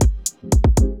Hey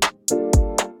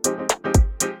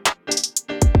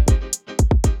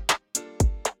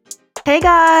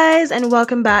guys, and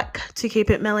welcome back to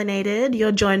Keep It Melanated.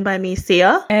 You're joined by me,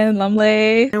 Sia. And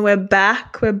Lumley. And we're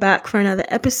back. We're back for another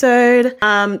episode.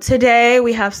 Today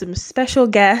we have some special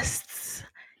guests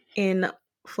in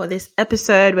for this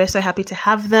episode. We're so happy to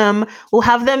have them. We'll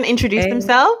have them introduce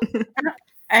themselves.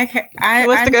 Okay. Who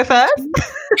wants to go first?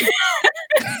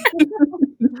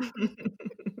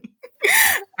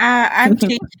 I'm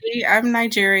Kiki. I'm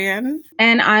Nigerian.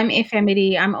 And I'm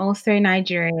Ifemidi. I'm also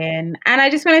Nigerian. And I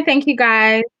just want to thank you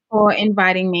guys for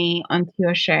inviting me onto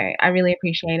your show. I really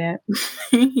appreciate it.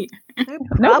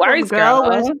 No worries, girl.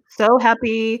 We're so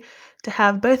happy to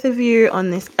have both of you on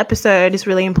this episode. It's a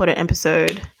really important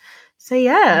episode. So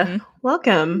yeah,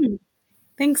 welcome.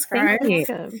 Thanks, guys. Thank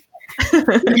you.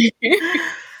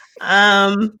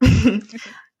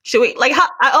 Should we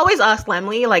I always ask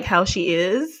Lamley how she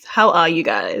is. How are you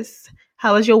guys?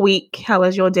 How was your week? How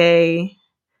was your day?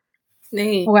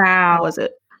 Wow. How was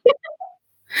it?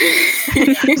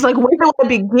 It's like, where do I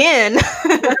begin?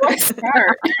 Where do I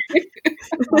start?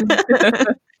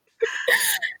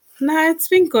 No, it's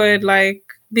been good.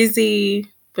 Busy,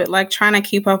 but trying to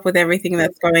keep up with everything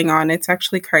that's going on. It's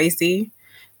actually crazy.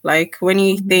 When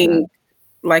you think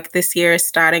this year is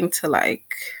starting to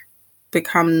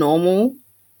become normal,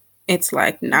 it's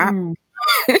nah.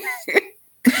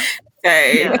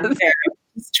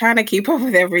 Just trying to keep up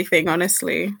with everything,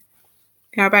 honestly.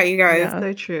 How about you guys? Yeah,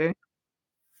 so true.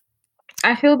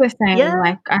 I feel the same. Yeah.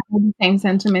 I have the same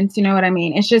sentiments. You know what I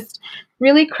mean? It's just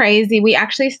really crazy. We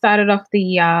actually started off the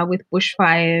year with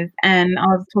bushfires, and I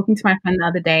was talking to my friend the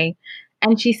other day,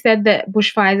 and she said that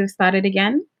bushfires have started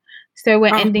again. So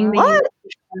we're ending the year with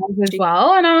bushfires as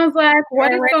well. And I was like,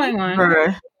 what is going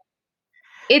on?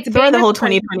 It's been the whole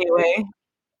 2020 away.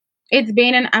 It's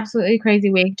been an absolutely crazy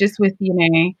week, just with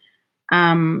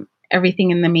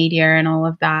everything in the media and all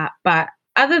of that. But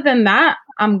other than that,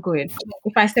 I'm good.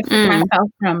 If I separate myself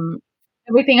from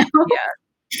everything else,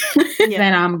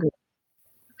 then I'm good.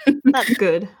 That's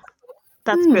good.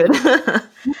 That's good.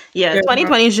 Yeah,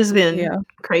 2020 has just been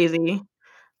crazy.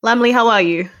 Lamley, how are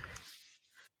you?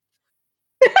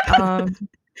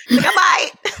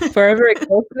 Goodbye. Forever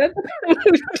exhausted.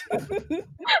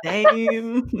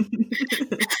 Same.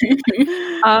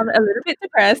 A little bit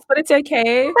depressed, but it's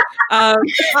okay. Oh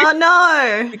no!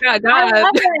 I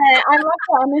love it. I love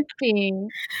the honesty.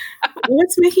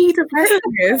 What's making you depressed?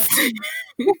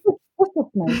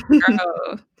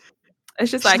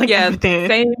 It's just same.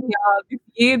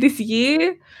 This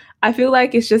year, I feel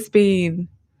like it's just been.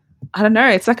 I don't know.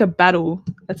 It's like a battle.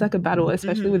 It's like a battle,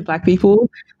 especially with Black people.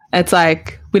 It's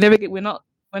like we're not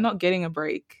getting a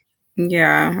break.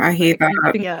 Yeah, I hear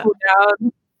that. Yeah. Down,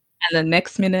 and the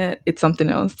next minute it's something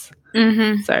else. So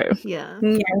the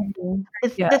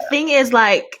thing is,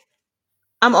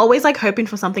 I'm always hoping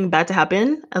for something bad to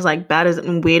happen, as bad as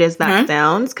and weird as that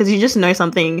sounds, because you just know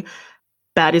something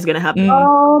bad is gonna happen.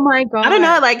 Oh my god! I don't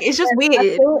know. It's just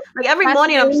weird. Every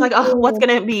morning I'm just like, oh, what's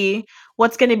gonna be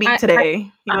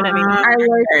today? You know what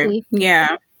I mean?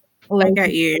 Yeah, I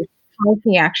get you.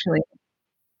 Okay, actually.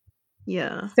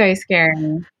 Yeah. So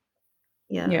scary.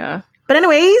 Yeah. But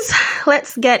anyways,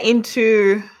 let's get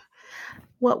into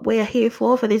what we're here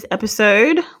for this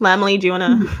episode. Lamley, do you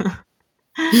want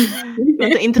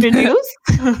to introduce?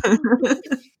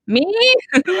 Me?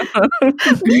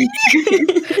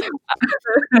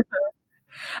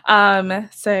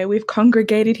 So we've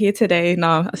congregated here today.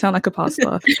 No, I sound like a pastor.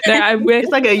 No, This is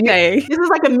like a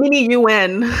mini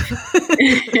UN.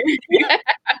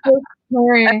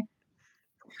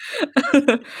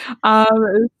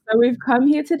 So we've come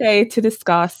here today to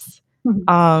discuss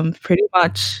pretty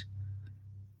much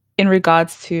in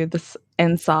regards to this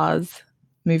EndSARS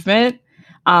movement,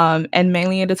 and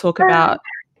mainly to talk about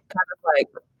kind of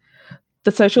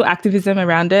the social activism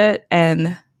around it,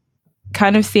 and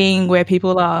kind of seeing where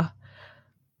people are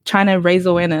trying to raise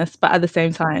awareness, but at the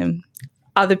same time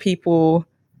other people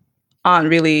aren't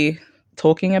really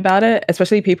talking about it,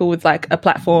 especially people with a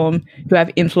platform who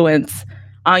have influence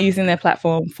aren't using their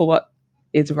platform for what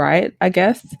is right, I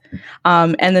guess.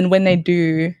 And then when they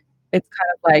do, it's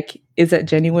kind of is it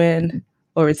genuine,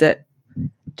 or is it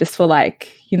just for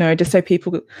just so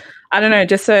people, I don't know,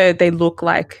 just so they look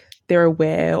like they're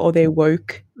aware or they're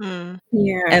woke. Yeah.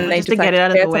 And they just to get it out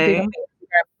of the way.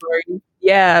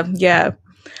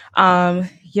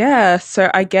 Yeah.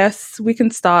 So I guess we can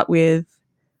start with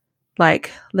let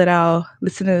our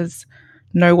listeners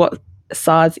know what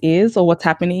SARS is, or what's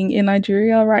happening in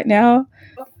Nigeria right now.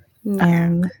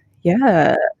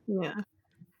 Yeah.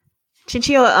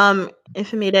 Chichi or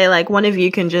Ifemide, one of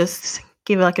you can just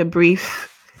give a brief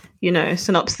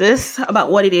synopsis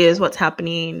about what it is, what's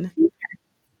happening,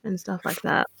 and stuff like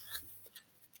that.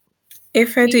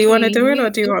 Ife, do you want to do it or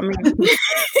do you want me?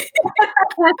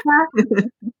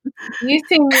 You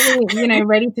seem really,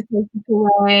 ready to take it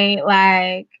away.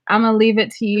 Like, I'm gonna leave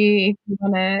it to you if you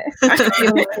wanna.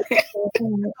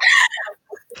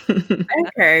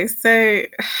 Okay, so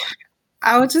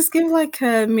I'll just give like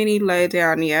a mini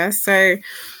lowdown. Yeah, so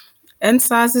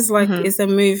EndSARS is a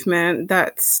movement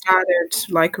that started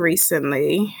like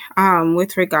recently,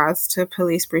 with regards to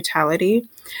police brutality,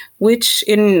 which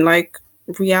in like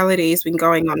reality has been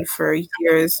going on for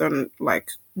years and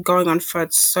like going on for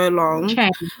so long.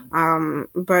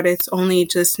 But it's only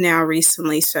just now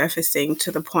recently surfacing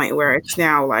to the point where it's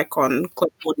now like on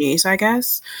global news, I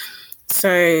guess.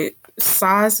 So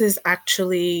SARS is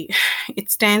actually,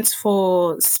 it stands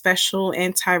for Special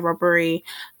Anti-Robbery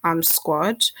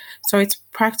Squad. So it's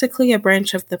practically a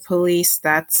branch of the police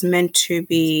that's meant to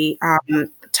be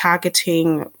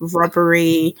targeting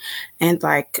robbery and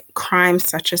like crimes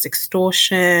such as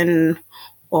extortion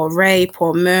or rape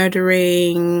or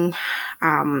murdering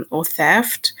or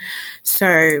theft.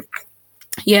 So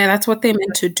yeah, that's what they're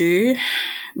meant to do.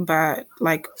 But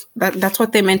like that's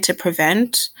what they're meant to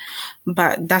prevent,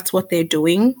 but that's what they're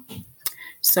doing.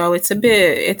 So it's a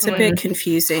bit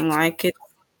confusing. Like it's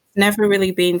never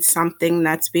really been something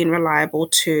that's been reliable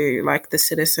to like the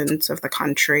citizens of the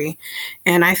country.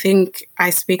 And I think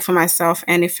I speak for myself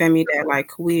and Ifemi there,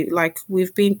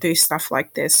 we've been through stuff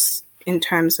like this in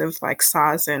terms of like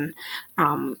SARS and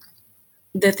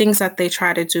the things that they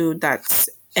try to do that's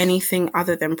anything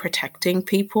other than protecting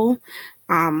people.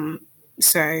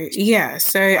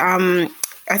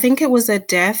 I think it was a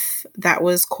death that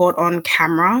was caught on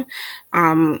camera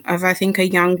of, I think, a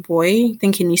young boy, I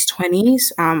think in his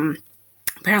 20s.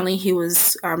 Apparently he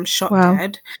was shot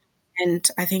dead, and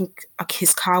I think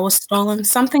his car was stolen,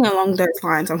 something along those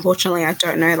lines. Unfortunately, I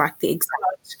don't know like the exact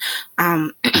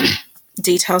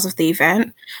details of the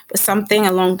event, but something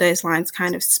along those lines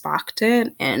kind of sparked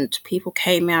it, and people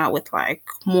came out with like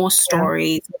more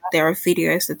stories. There are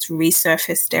videos that's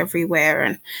resurfaced everywhere,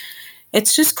 and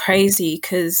it's just crazy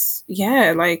because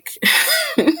like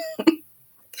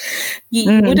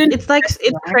you wouldn't. It's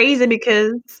crazy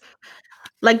because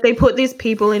like they put these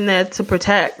people in there to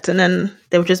protect, and then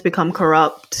they've just become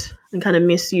corrupt and kind of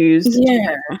misused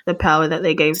the power that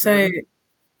they gave them.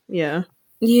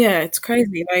 Yeah, it's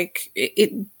crazy. Like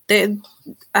it's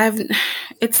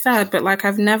sad, but like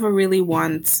I've never really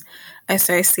once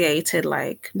associated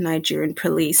like Nigerian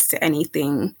police to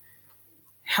anything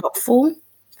helpful,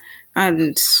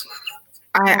 and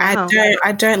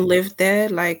I don't live there.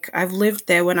 Like I've lived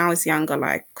there when I was younger,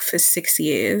 like for 6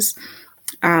 years,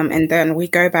 and then we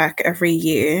go back every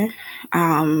year,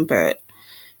 but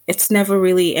it's never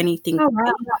really anything. Oh,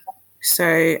 wow.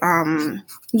 So,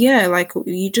 like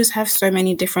you just have so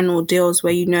many different ordeals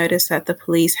where you notice that the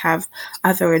police have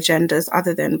other agendas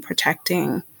other than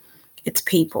protecting its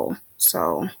people.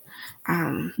 So,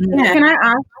 Can I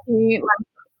ask you like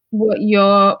what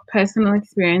your personal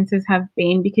experiences have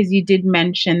been? Because you did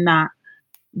mention that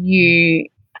you've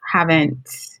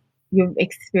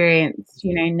experienced,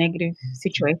 negative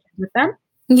situations with them.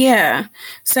 Yeah.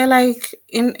 So like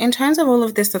in terms of all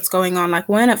of this that's going on, like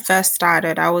when it first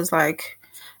started, I was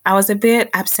a bit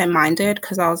absent-minded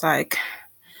because I was like,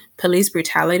 police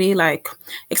brutality, like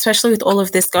especially with all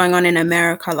of this going on in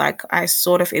America, like I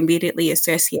sort of immediately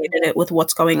associated it with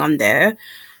what's going on there.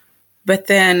 But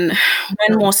then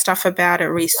when more stuff about it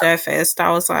resurfaced,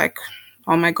 I was like,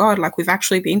 oh my God, like we've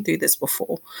actually been through this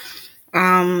before.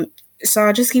 So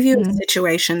I'll just give you a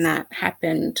situation that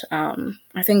happened.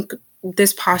 I think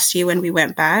this past year when we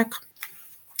went back,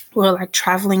 we were like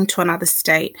traveling to another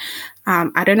state.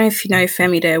 I don't know if you know,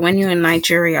 Femide, when you're in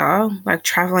Nigeria, like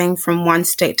traveling from one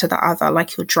state to the other,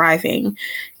 like you're driving,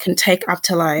 can take up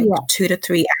to like 2 to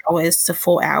 3 hours to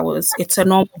 4 hours. It's a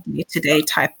normal day-to-day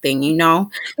type thing,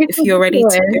 If you're ready to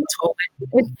go to a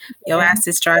wedding, your ass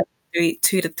is driving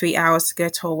 2 to 3 hours to go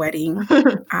to a wedding.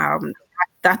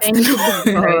 That's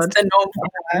the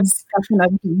normal.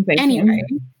 Anyway.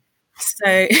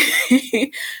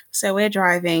 So we're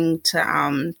driving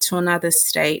to another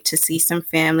state to see some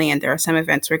family, and there are some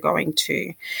events we're going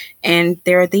to, and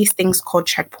there are these things called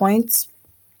checkpoints.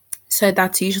 So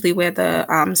that's usually where the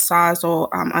SARS or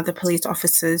other police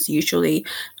officers usually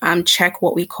check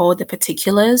what we call the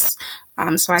particulars.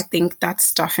 So I think that's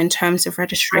stuff in terms of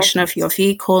registration of your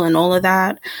vehicle and all of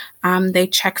that. They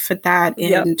check for that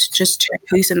and just check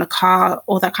who's in the car,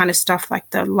 all that kind of stuff, like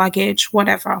the luggage,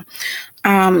 whatever.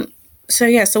 So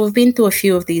we've been through a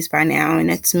few of these by now, and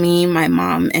it's me, my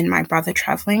mom, and my brother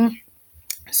traveling.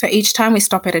 So each time we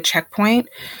stop at a checkpoint,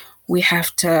 we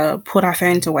have to put our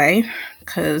phones away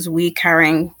because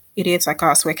idiots like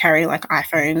us, we're carrying like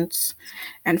iPhones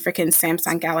and freaking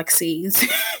Samsung Galaxies.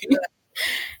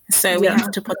 So we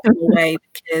have to put them away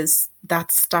because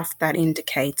that's stuff that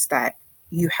indicates that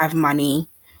you have money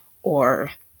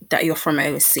or that you're from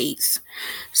overseas.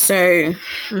 So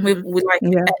we like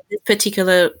at this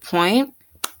particular point,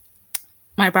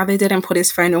 my brother didn't put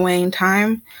his phone away in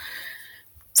time.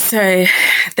 So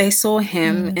they saw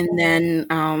him and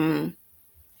then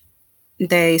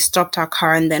they stopped our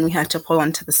car, and then we had to pull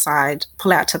out to the side,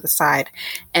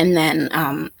 and then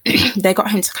they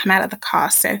got him to come out of the car.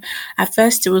 So at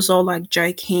first it was all like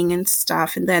joking and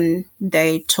stuff, and then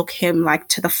they took him like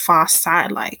to the far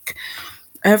side, like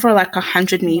over like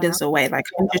 100 meters away, like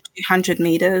 100, 200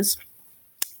 meters.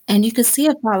 And you could see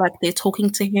afar, like they're talking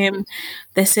to him,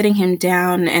 they're sitting him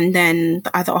down, and then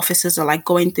the other officers are like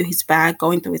going through his bag,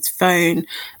 going through his phone.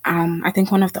 I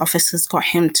think one of the officers got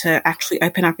him to actually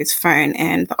open up his phone,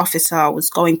 and the officer was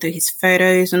going through his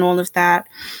photos and all of that.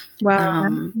 Wow.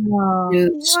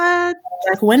 What?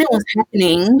 Like when it was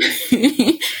happening,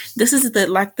 this was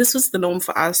the norm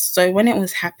for us. So when it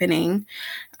was happening,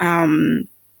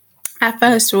 at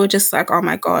first we were just like, oh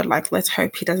my God, like let's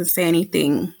hope he doesn't say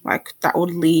anything like that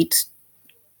would lead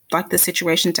like the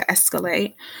situation to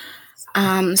escalate.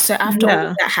 So after all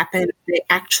of that happened, they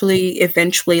actually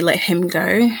eventually let him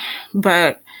go.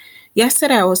 But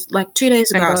yesterday, I was like 2 days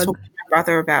ago, I was talking to my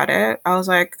brother about it. I was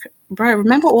like, bro,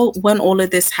 remember when all of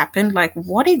this happened? Like,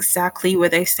 what exactly were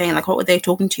they saying? Like, what were they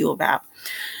talking to you about?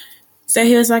 So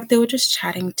he was like, they were just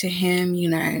chatting to him, you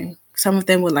know. Some of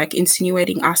them were like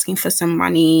insinuating, asking for some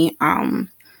money. And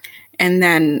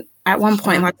then at one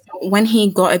point, like when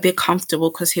he got a bit comfortable,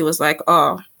 because he was like,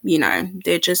 oh, you know,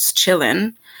 they're just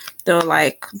chilling.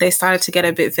 They started to get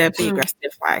a bit verbally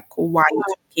aggressive, like, why are you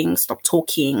talking? Stop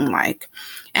talking. Like,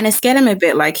 and it scared him a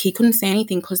bit. Like, he couldn't say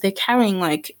anything because they're carrying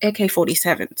like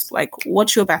AK-47s. Like,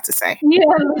 what you about to say?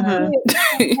 Yeah,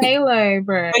 Halo,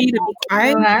 bro. Tell you to be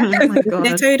quiet. Oh my God.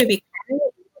 They tell you to be quiet.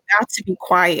 You're about to be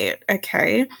quiet,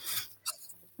 okay?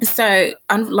 So,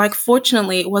 like,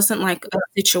 fortunately, it wasn't like a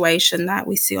situation that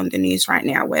we see on the news right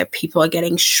now where people are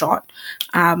getting shot.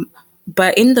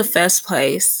 But in the first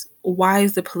place, why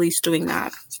is the police doing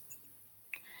that?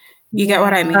 You get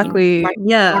what I mean? Exactly. Like,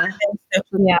 Yeah.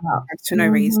 For no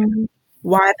reason.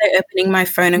 Why are they opening my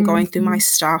phone and going through my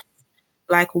stuff?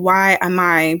 Like, why am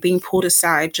I being pulled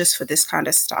aside just for this kind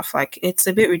of stuff? Like, it's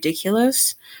a bit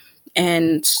ridiculous.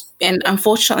 And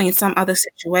unfortunately, in some other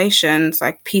situations,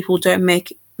 like, people don't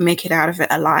make it out of it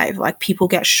alive. Like, people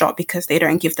get shot because they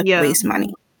don't give the police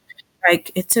money.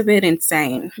 Like, it's a bit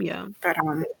insane. Yeah. But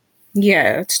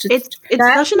yeah, it's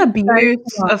such an abuse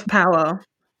of power.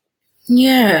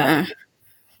 Yeah.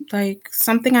 Like,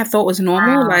 something I thought was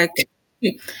normal, like,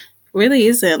 really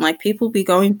isn't. Like, people be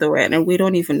going through it and we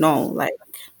don't even know. Like,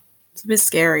 it's a bit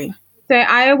scary. So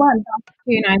I went back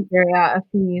to Nigeria a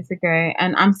few years ago,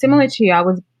 and I'm similar to you. I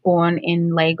was born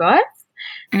in Lagos.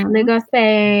 Lagos,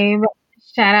 babe.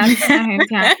 Shout out to my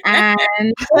hometown.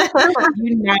 And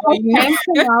I came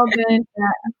to Melbourne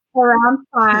around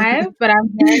 5, but I'm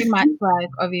very much like,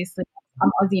 obviously,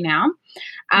 I'm Aussie now.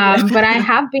 But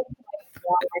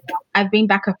I've been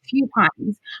back a few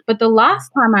times. But the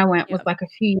last time I went was like a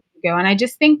few years ago. And I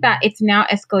just think that it's now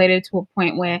escalated to a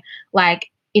point where, like,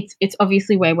 it's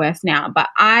obviously way worse now. But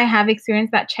I have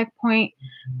experienced that checkpoint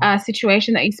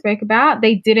situation that you spoke about.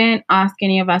 They didn't ask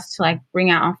any of us to like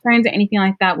bring out our phones or anything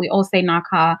like that. We all stayed in our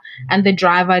car, and the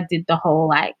driver did the whole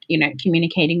like, you know,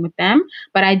 communicating with them.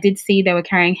 But I did see they were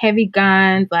carrying heavy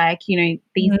guns, like, you know,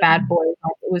 these bad boys.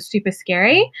 Like, it was super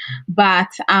scary. But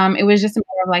it was just a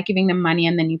matter of like giving them money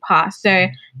and then you pass. So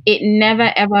it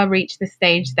never ever reached the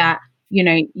stage that, you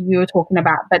know, you were talking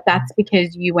about, but that's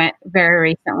because you went very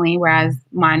recently, whereas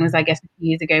mine was, I guess, a few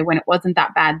years ago when it wasn't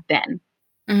that bad then.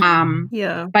 But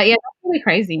yeah, that's really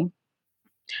crazy.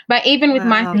 But even with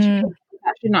my situation,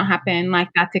 that should not happen. Like,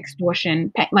 that's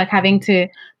extortion, like having to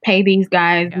pay these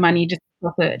guys money just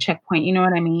off a checkpoint. You know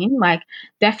what I mean? Like,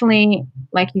 definitely,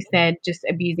 like you said, just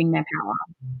abusing their power.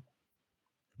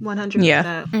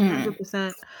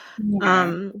 100%.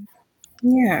 100%.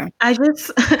 Yeah. I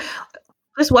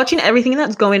just watching everything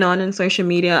that's going on in social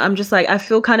media, I'm just like, I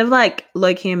feel kind of like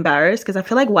low-key embarrassed because I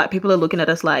feel like white people are looking at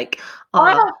us like,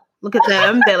 oh, look at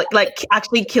them. They're like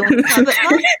actually killing each other.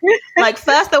 Like,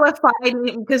 first they were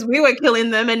fighting because we were killing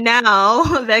them, and now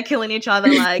they're killing each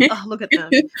other. Like, oh, look at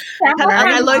them.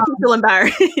 I low-key feel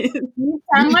embarrassed. You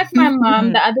sound like my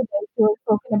mom. The other day she was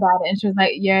talking about it, and she was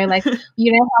like, "Yo, like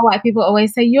you know how white people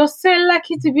always say you're so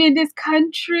lucky to be in this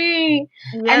country,"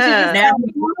 and she just Yeah.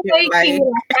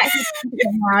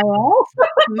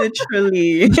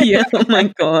 Literally. Yeah. Oh my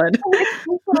god.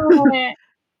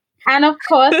 And of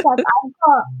course, like I've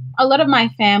got a lot of my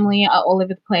family are all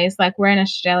over the place. Like we're in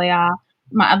Australia.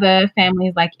 My other family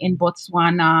is like in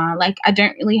Botswana. Like I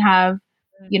don't really have,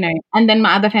 you know, and then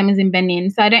my other family's in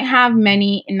Benin. So I don't have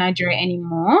many in Nigeria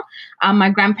anymore. My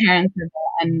grandparents are there,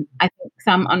 and I think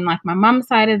some on like my mum's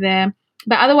side are there.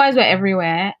 But otherwise, we're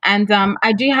everywhere. And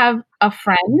I do have a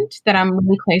friend that I'm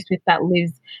really close with that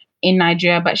lives in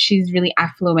Nigeria, but she's really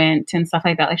affluent and stuff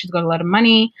like that. Like she's got a lot of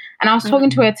money. And I was talking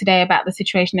to her today about the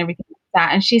situation, everything like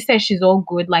that. And she says she's all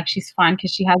good, like she's fine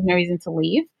because she has no reason to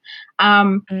leave.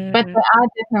 But there are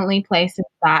definitely places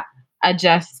that are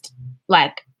just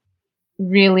like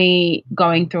really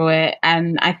going through it.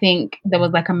 And I think there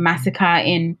was like a massacre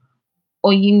in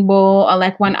Oyingbo or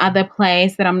like one other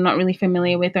place that I'm not really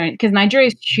familiar with, because Nigeria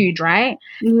is huge, right?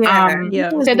 Yeah.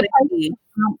 So the places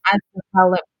as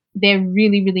developed, they're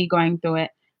really, really going through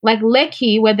it. Like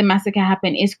Lekki, where the massacre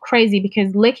happened, is crazy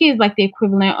because Lekki is like the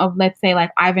equivalent of, let's say,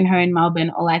 like Ivanhoe in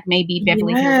Melbourne or like maybe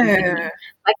Beverly Hills in Sydney.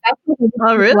 Like that's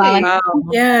Oh really? Like,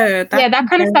 Yeah, that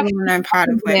kind of stuff. I'm part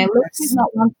of Lekki is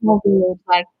not one small village.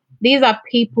 Like these are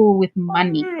people with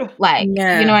money. Like you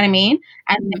know what I mean?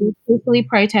 And they're peacefully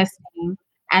protesting,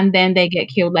 and then they get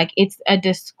killed. Like it's a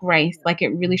disgrace. Like it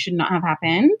really should not have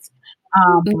happened.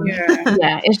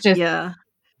 It's just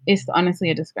it's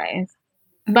honestly a disgrace.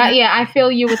 But yeah, I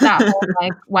feel you with that whole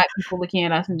like white people looking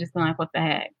at us and just being like, what the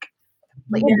heck?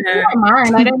 Like it's not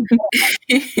mine. I don't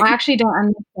I actually don't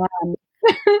understand.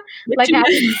 Like how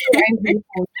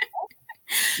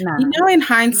you know, in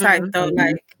hindsight though,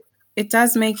 like it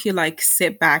does make you like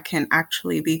sit back and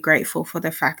actually be grateful for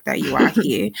the fact that you are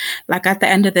here. Like at the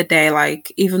end of the day,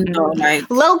 like even though like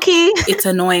low-key it's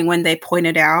annoying when they point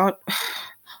it out,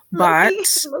 but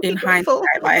in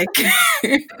hindsight, like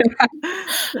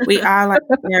we are like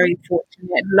very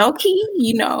fortunate. Low-key,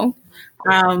 you know,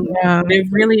 we're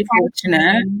really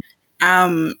fortunate.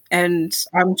 And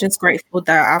I'm just grateful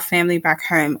that our family back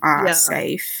home are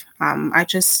safe.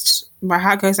 My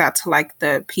heart goes out to like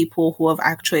the people who have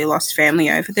actually lost family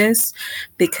over this,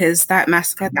 because that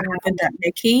massacre that happened at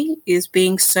Lekki is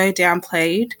being so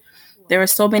downplayed. There are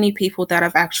so many people that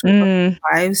have actually lost their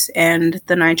lives, and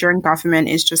the Nigerian government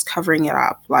is just covering it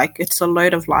up. Like it's a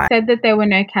load of lies. Said that there were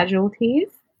no casualties.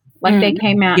 Like they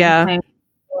came out and claimed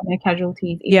there were no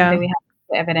casualties, even though we have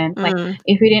the evidence. Like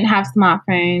if we didn't have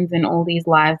smartphones and all these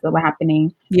lives that were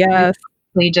happening,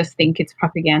 we just think it's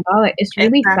propaganda. Like it's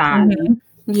really sad.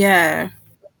 Yeah.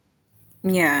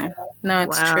 No,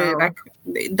 it's true. Like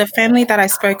the family that I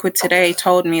spoke with today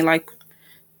told me like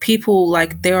people,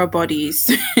 like there are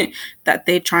bodies that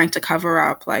they're trying to cover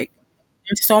up. Like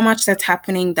there's so much that's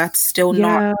happening that's still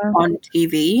not on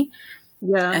TV.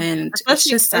 Yeah, and especially, it's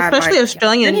just sad. Especially like,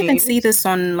 Australian I don't even news. see this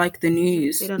on like the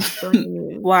news.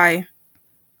 Why?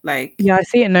 Like, I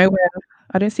see it nowhere.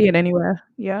 I don't see it anywhere.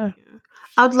 Yeah,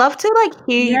 I'd love to like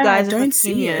hear you guys'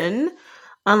 opinion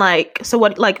on like, so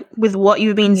what, like with what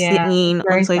you've been seeing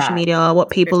on social media,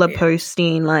 what people are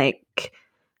posting, like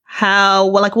how,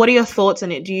 well, like what are your thoughts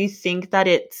on it? Do you think that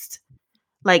it's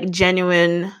like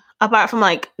genuine, apart from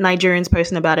like Nigerians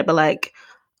posting about it, but like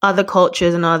other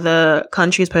cultures and other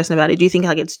countries posting about it? Do you think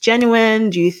like it's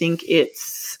genuine? Do you think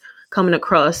it's coming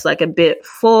across like a bit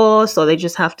forced, or they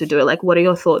just have to do it? Like what are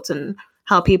your thoughts on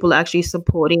how people are actually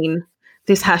supporting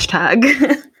this hashtag?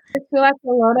 I feel like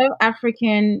a lot of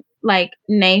African like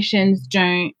nations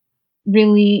don't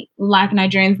really like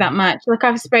Nigerians that much. Like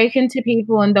I've spoken to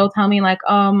people and they'll tell me like,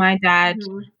 oh, my dad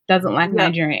doesn't like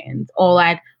Nigerians, or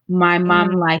like my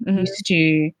mum like used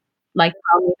to like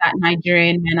tell me that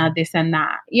Nigerian men are this and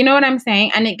that. You know what I'm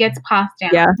saying? And it gets passed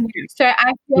down. So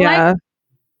I feel like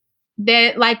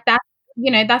they're like that,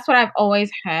 you know, that's what I've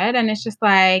always heard. And it's just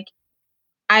like,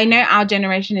 I know our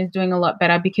generation is doing a lot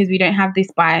better because we don't have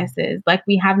these biases. Like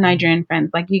we have Nigerian friends,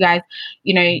 like you guys,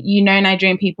 you know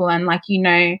Nigerian people, and like, you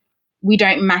know, we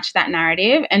don't match that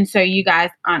narrative. And so you guys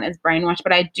aren't as brainwashed.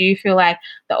 But I do feel like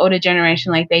the older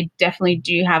generation, like they definitely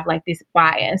do have like this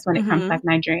bias when it comes to like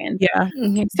Nigerians.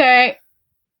 So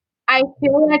I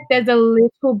feel like there's a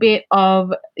little bit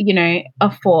of, you know,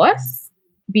 a force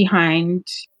behind,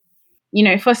 you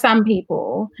know, for some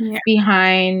people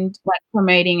behind like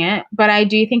promoting it. But I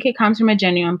do think it comes from a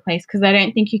genuine place, because I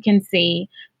don't think you can see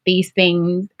these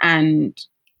things and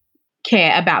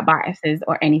care about biases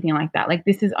or anything like that. Like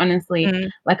this is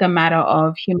honestly like a matter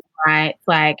of human rights.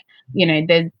 Like, you know,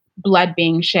 there's blood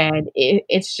being shed.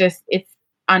 It's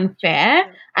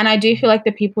unfair. And I do feel like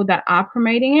the people that are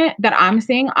promoting it, that I'm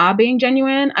seeing, are being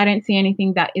genuine. I don't see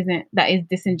anything that is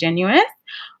disingenuous.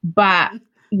 But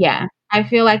yeah, I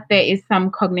feel like there is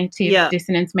some cognitive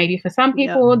dissonance maybe for some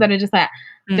people that are just like,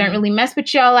 don't really mess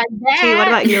with y'all like that. Gee, what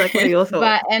about you? Like, what are your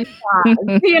thoughts?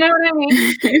 You know what I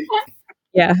mean?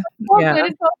 Yeah.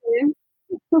 It's all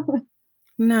good.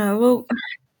 No, well,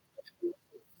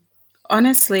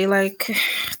 honestly, like,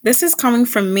 this is coming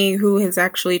from me, who has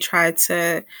actually tried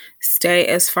to stay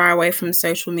as far away from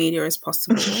social media as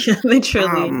possible.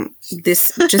 Literally.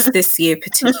 This year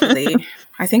particularly.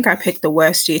 I think I picked the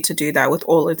worst year to do that with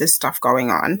all of this stuff going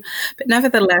on. But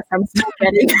nevertheless, I'm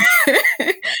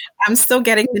still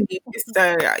getting the news.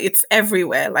 So it's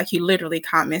everywhere. Like, you literally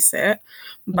can't miss it.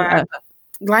 But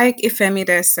like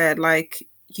Ifemide said, like,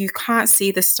 you can't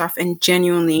see this stuff and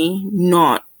genuinely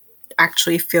not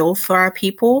actually feel for our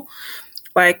people.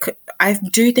 Like, I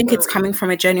do think it's coming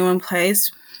from a genuine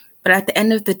place, but at the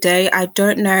end of the day, I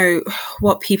don't know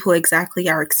what people exactly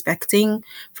are expecting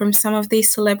from some of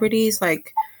these celebrities.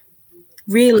 Like,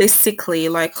 realistically,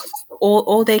 like,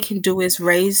 all they can do is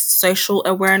raise social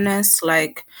awareness.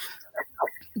 Like,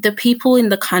 the people in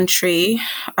the country,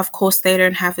 of course, they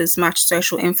don't have as much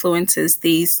social influence as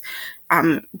these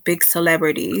big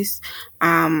celebrities,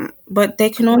 but they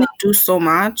can only do so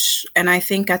much. And I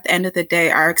think at the end of the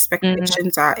day, our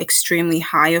expectations are extremely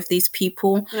high of these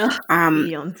people.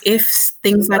 If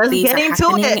things like these are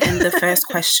happening, and the first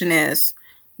question is,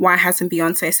 why hasn't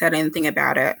Beyonce said anything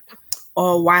about it?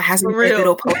 Or why hasn't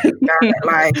Davido posted about it?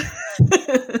 Like,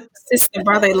 sister,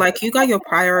 brother, like, you got your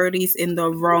priorities in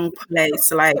the wrong place.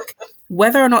 Like,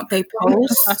 whether or not they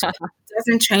post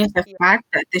doesn't change the fact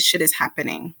that this shit is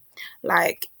happening.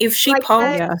 Like, if she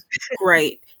posts,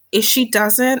 great. If she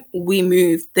doesn't, we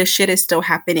move. The shit is still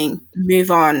happening.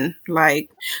 Move on. Like,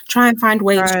 try and find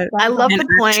ways to I love the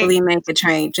point. Actually make a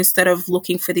change instead of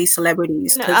looking for these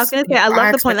celebrities. No, I was going to say, I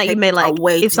love the point that you made. Like,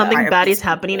 if something bad is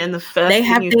happening and the first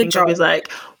thing you think of is like,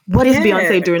 what is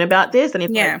Beyonce doing about this? And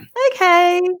it's like,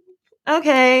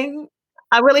 okay.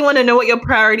 I really want to know what your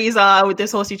priorities are with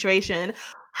this whole situation.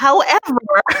 However,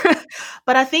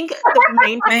 but I think the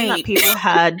main thing that people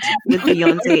had with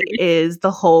Beyonce is the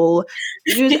whole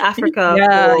use Africa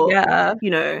for,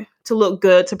 you know, to look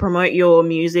good, to promote your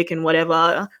music and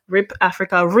whatever. Rip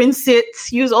Africa, rinse it,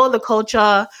 use all the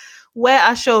culture, wear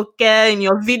ashoke in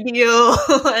your video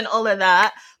and all of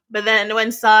that. But then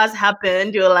when SARS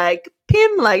happened, you're like,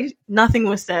 Pim, like, nothing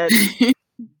was said.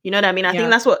 You know what I mean? I think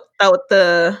that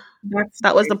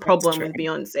was the problem with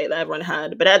Beyonce that everyone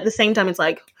had. But at the same time, it's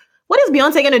like, what is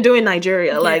Beyonce going to do in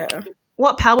Nigeria? Like,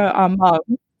 what power?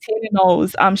 Tina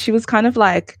Knowles, she was kind of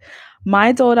like,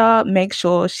 my daughter makes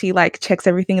sure she like checks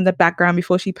everything in the background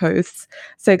before she posts.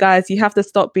 So guys, you have to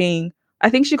stop being, I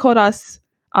think she called us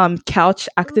couch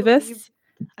activists.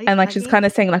 And like, she's kind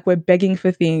of saying like, we're begging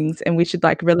for things and we should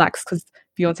like relax because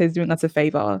Beyonce is doing us a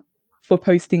favor for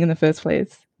posting in the first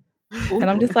place. And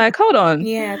I'm just like, hold on.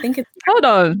 Yeah, I think it's... Hold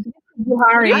on.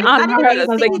 I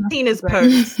didn't see Tina's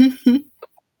post.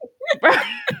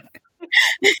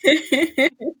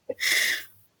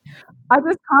 I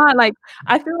just can't, like,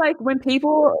 I feel like when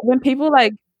people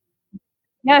like,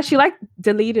 yeah, she like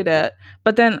deleted it,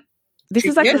 but then this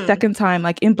is like the second time,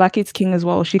 like in Black Is King as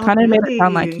well. She kind of made it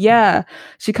sound like,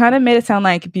 she kind of made it sound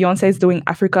like Beyonce's doing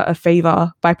Africa a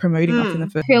favor by promoting us in the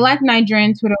first. I feel like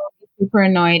Nigerians would all be super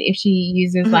annoyed if she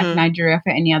uses like Nigeria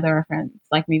for any other reference,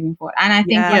 like moving forward. And I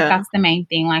think like that's the main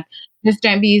thing. Like, just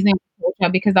don't be using culture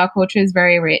because our culture is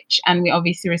very rich and we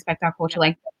obviously respect our culture.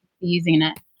 Like, be using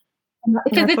it.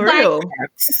 Because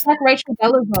it's like Rachel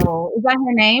Dolezal. Is that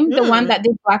her name? The one that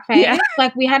did blackface? Yeah.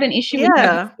 Like, we had an issue with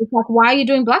her. It's like, why are you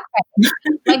doing blackface?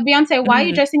 Like, Beyonce, why are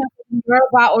you dressing up in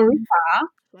Yoruba or Rita?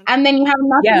 And then you have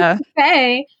nothing to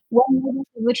say when you're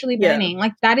literally burning.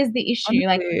 Like, that is the issue.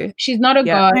 Honestly. Like, she's not a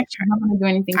god. She's not going to do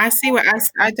anything. I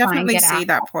definitely see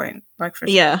that point. Like, for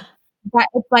sure. Yeah. But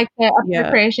it's like the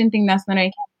appropriation thing that's not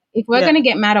okay. If we're going to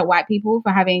get mad at white people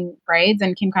for having braids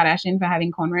and Kim Kardashian for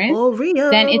having cornrows,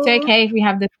 then it's okay if we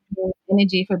have the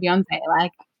energy for Beyonce.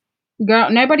 Like, girl,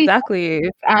 nobody...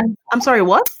 Exactly. I'm sorry,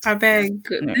 what? I beg.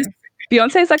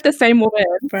 Beyonce is like the same woman.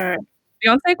 But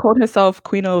Beyonce called herself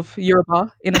Queen of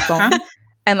Yoruba in a song.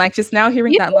 And like, just now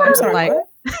hearing that line, I'm like...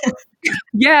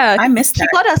 yeah. I missed that.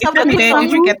 She called herself a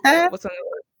Did you get that?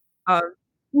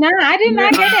 No, I did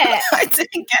not get it. I didn't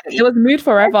get it. It was Mood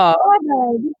Forever.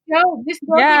 This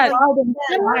girl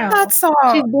that song.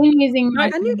 She's been using.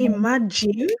 Can you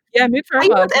imagine? Yeah, Mood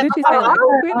Forever. Didn't she say like,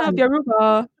 Queen of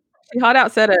Yoruba? She hard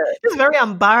out said it. It's very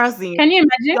embarrassing. Can you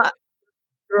imagine?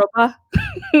 Yoruba.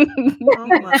 Oh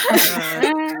my god.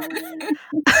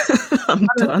 I'm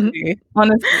done.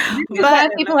 Honestly. That's why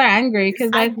people are angry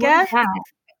because, I like, what is guess that?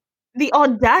 the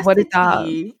What is that?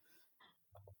 audacity.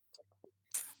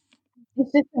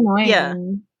 It's just annoying. Yeah.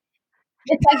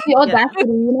 It's like the audacity,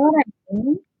 you know what I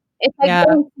mean? It's like Yeah,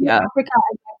 going to yeah. Africa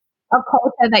as like a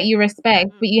culture that you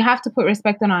respect, but you have to put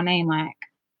respect on our name, like,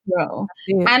 bro.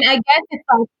 Yeah. And I guess it's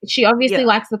like she obviously Yeah.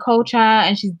 likes the culture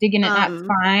and she's digging it. That's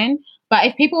fine. But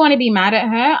if people want to be mad at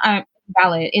her, it's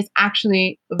valid. It's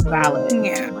actually valid.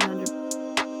 Yeah. 100%.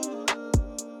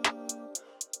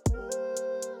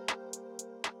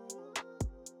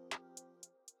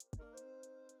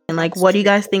 And like, what do you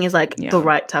guys think is like Yeah. the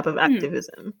right type of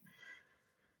activism?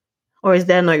 Or is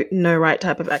there no right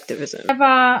type of activism?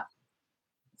 Whatever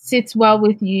sits well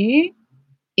with you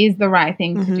is the right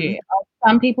thing to do.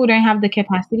 Some people don't have the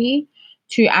capacity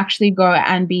to actually go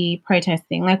and be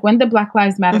protesting. Like when the Black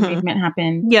Lives Matter movement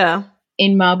happened Yeah.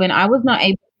 in Melbourne, I was not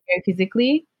able to go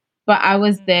physically, but I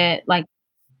was there like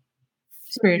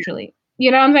spiritually.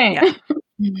 You know what I'm saying?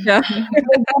 Yeah.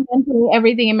 Mentally,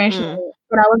 everything emotionally,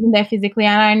 but I wasn't there physically.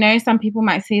 And I know some people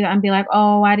might see that and be like,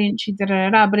 "Oh, why didn't you?" Da da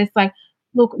da. But it's like,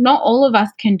 look, not all of us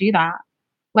can do that.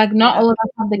 Like, not all of us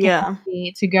have the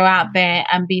capacity to go out there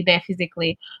and be there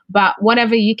physically. But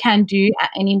whatever you can do at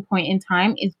any point in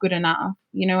time is good enough.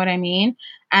 You know what I mean?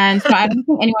 And so I don't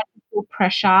think anyone can feel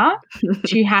pressure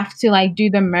to have to like do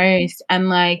the most and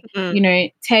like, you know,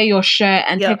 tear your shirt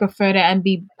and take a photo and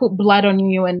put blood on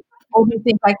you and all these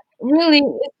things. Like, really,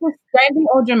 it's just don't be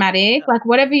all dramatic. Like,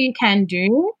 whatever you can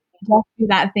do, just do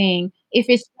that thing. If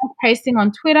it's just posting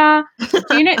on Twitter,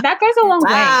 do you know that goes a long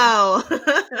way. Wow.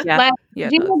 Yeah. Like, Yeah,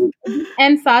 do you know this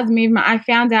NSARS movement? I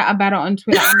found out about it on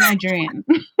Twitter. I'm Nigerian.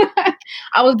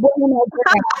 I was born in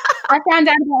Nigeria. I found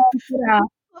out about it on Twitter.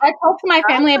 I talked to my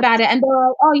family about it, and they were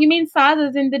like, "Oh, you mean SARS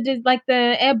is in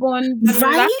the airborne?"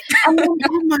 Right? And then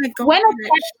Oh my god. when it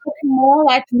started more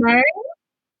like known,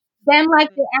 then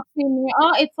like they actually knew.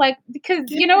 Oh, it's like because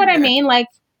you know what I mean. Like,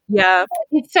 Yeah.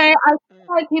 so I feel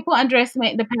like people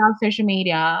underestimate the power of social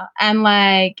media, and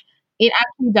like it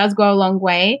actually does go a long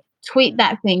way. Tweet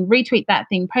that thing, retweet that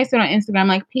thing, post it on Instagram.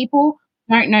 Like people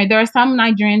don't know. There are some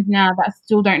Nigerians now that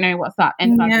still don't know what's up.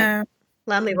 And Yeah.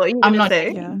 Lamley, what are you I'm gonna not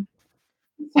say? Yeah.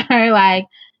 so like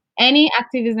any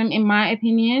activism, in my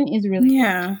opinion, is really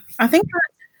Yeah. I think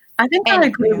I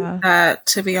agree with that,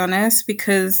 to be honest,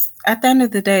 because at the end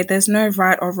of the day, there's no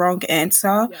right or wrong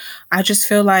answer. Yeah. I just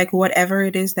feel like whatever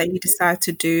it is that you decide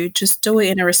to do, just do it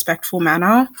in a respectful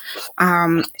manner,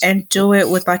 and do it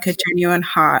with like a genuine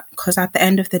heart. Because at the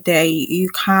end of the day, you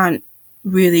can't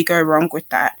really go wrong with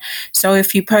that. So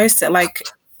if you post it, like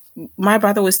my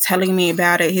brother was telling me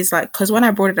about it, he's like, because when I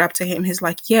brought it up to him, he's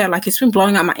like, yeah, like it's been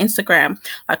blowing up my Instagram,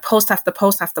 like post after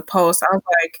post after post. I was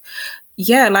like,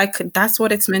 yeah, like that's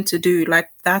what it's meant to do. Like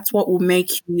that's what will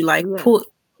make you like put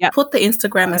the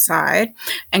Instagram aside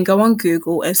and go on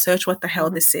Google and search what the hell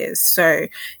this is. So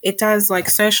it does, like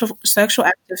social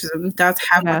activism does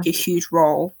have like a huge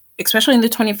role, especially in the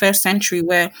 21st century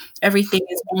where everything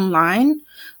is online.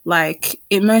 Like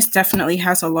it most definitely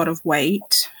has a lot of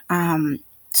weight.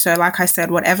 So like I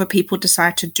said, whatever people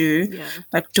decide to do,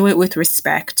 like do it with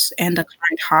respect and a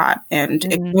kind heart, and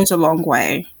it goes a long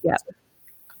way.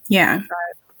 Yeah.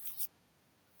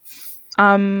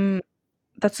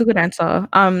 That's a good answer.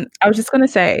 I was just gonna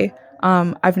say,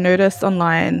 I've noticed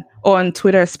online or on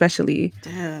Twitter especially,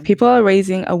 people are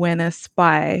raising awareness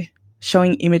by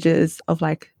showing images of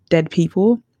like dead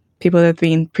people that have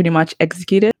been pretty much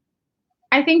executed.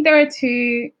 I think there are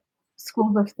two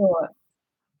schools of thought.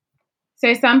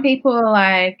 So some people are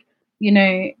like, you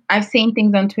know, I've seen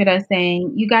things on Twitter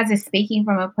saying, you guys are speaking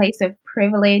from a place of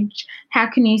privilege. How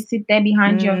can you sit there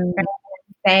behind your phone and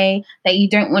say that you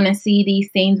don't want to see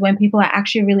these scenes when people are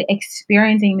actually really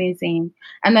experiencing these scenes?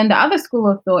 And then the other school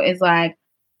of thought is like,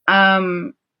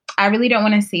 I really don't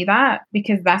want to see that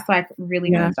because that's like really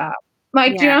messed up.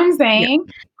 Like, do you know what I'm saying?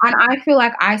 And I feel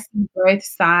like I see both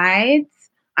sides.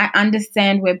 I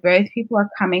understand where both people are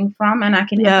coming from and I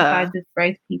can empathize with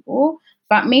both people.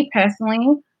 But me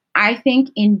personally, I think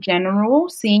in general,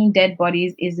 seeing dead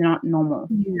bodies is not normal.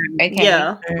 Okay.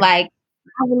 Yeah. Like,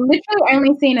 I've literally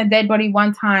only seen a dead body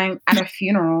one time at a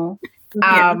funeral. Do you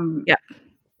know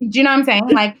what I'm saying?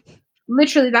 Like,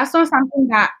 literally, that's not something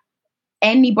that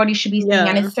anybody should be seeing.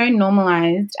 And it's so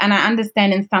normalized. And I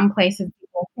understand in some places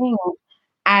people are seeing it.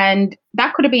 And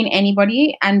that could have been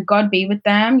anybody, and God be with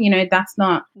them. You know, it's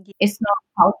not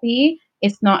healthy.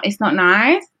 It's not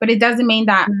nice, but it doesn't mean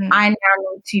that I now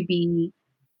need to be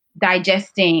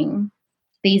digesting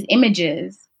these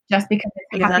images just because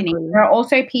it's happening. There are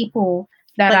also people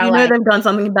that Like, are you know like they've done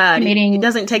something bad. committing It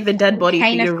doesn't take the dead body for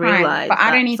you heinous to crimes, realize but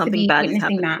I don't that need to something be bad is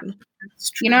witnessing that. happening.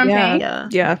 You know what I'm saying? Yeah.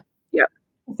 Yeah.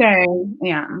 So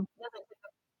yeah.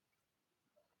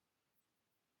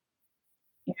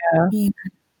 Yeah.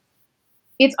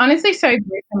 It's honestly so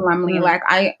gruesome, Lumley. Mm. Like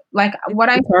what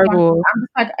I It's see on Twitter, horrible. I'm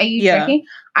just like, are you Yeah. joking?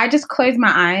 I just close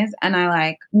my eyes and I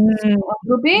like Mm, scroll a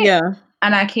little bit Yeah.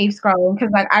 and I keep scrolling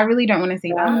because like I really don't want to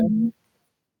see that.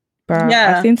 bruh, I've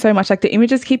Yeah. seen so much. Like the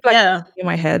images keep like Yeah. in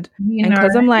my head, You and know,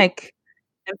 because I'm like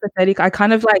empathetic, I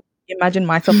kind of like imagine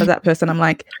myself as that person. I'm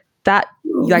like that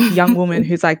like young woman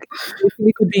who's like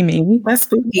literally could be me. That's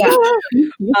spooky.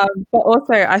 But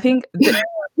also, I think the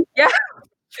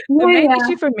main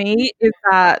issue for me is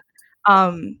that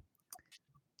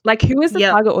like who is the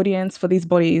Yep. target audience for these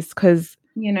bodies? Because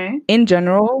you know, in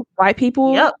general, white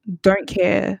people Yep. don't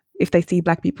care if they see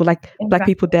black people, like black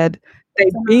Exactly. people dead.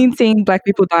 They've been seeing black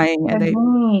people dying and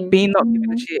they've been not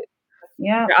giving a Mhm. shit.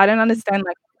 Yeah. I don't understand.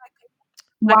 Like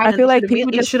Why? I feel like It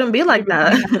people just shouldn't be like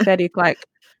that. pathetic. Like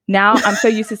now, I'm so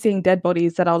used to seeing dead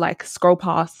bodies that I'll like scroll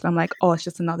past. I'm like, oh, it's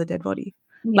just another dead body.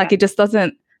 Yeah. Like it just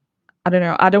doesn't. I don't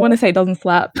know. I don't want to say it doesn't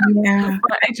slap. Yeah.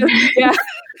 But it just yeah.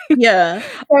 Yeah.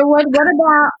 So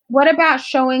what about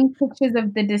showing pictures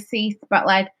of the deceased, but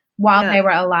like while Yeah. they were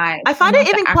alive? I find not it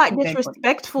the even quite actual dead body?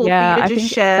 disrespectful Yeah, for you I to just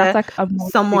think share that's like a more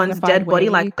someone's dignified dead body way,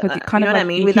 like 'cause that. it kind You know of what I like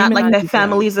mean? Without like their dehumanizes them.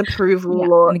 family's approval Yeah.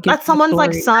 or And it gives that's them a someone's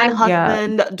like story. son, Yeah.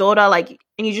 husband, daughter, like,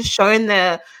 and you just showing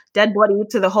their dead body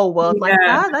to the whole world like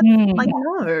Yeah. that. That's Mm. like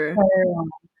no. So,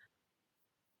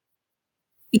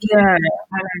 Yeah.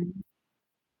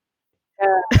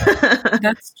 Yeah.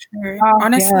 That's true. Oh,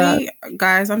 Honestly,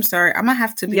 guys, I'm sorry. I'm gonna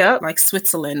have to be Yep. like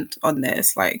Switzerland on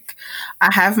this. Like, I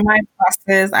have my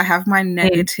pluses, I have my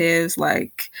negatives.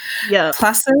 Like, Yeah.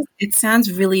 pluses, it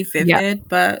sounds really vivid,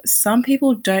 but some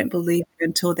people don't believe it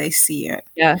until they see it.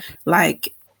 Yeah.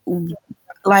 Like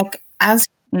as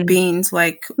Mm. beings,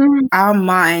 like Mhm. our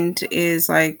mind is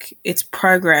like it's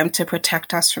programmed to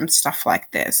protect us from stuff like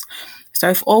this. So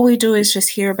if all we do is just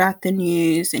hear about the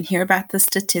news and hear about the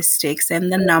statistics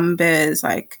and the numbers,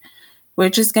 like we're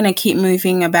just going to keep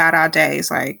moving about our days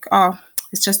like, oh,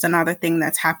 it's just another thing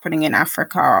that's happening in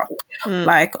Africa. Mm.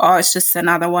 Like, oh, it's just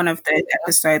another one of those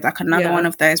episodes, like another Yeah. one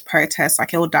of those protests,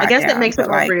 like it'll die I guess down. it makes it But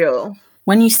more like real.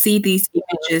 when you see these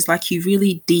images, like you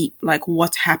really deep, like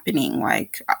what's happening,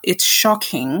 like it's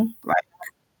shocking. Like,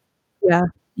 Yeah.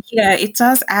 yeah, it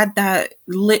does add that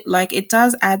it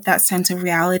does add that sense of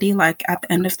reality. Like at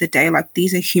the end of the day, like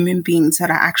these are human beings that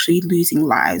are actually losing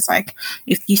lives. Like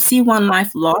if you see one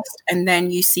life lost and then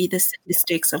you see the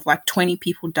statistics of like 20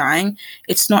 people dying,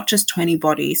 it's not just 20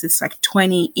 bodies, it's like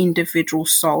 20 individual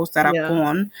souls that are Yeah.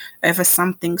 gone over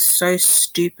something so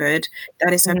stupid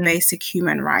that is a Mhm. basic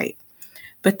human right.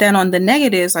 But then on the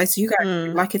negatives, as you guys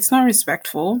Mm. like, it's not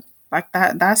respectful. Like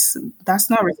that's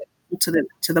not respectful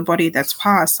to the body that's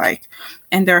passed. Like,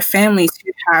 and there are families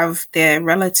who have their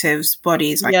relatives'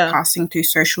 bodies like Yeah. passing through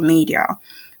social media,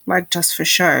 like just for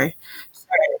show. So,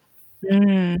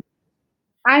 Mm.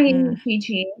 I hear you,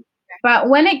 Peachy. But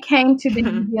when it came to the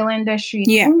New Zealander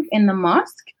shooting in the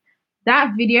mosque,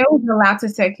 that video was allowed to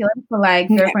circulate for like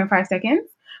 0.5 seconds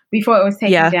before it was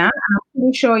taken down. I'm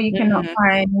pretty sure you cannot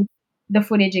find the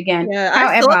footage again. Yeah,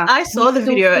 However, I saw the we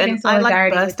still video stood in and I like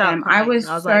solidarity with burst out them. crying. I was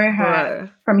I was so like, hurt bro.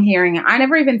 from hearing it. I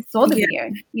never even saw the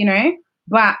video, you know,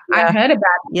 but I heard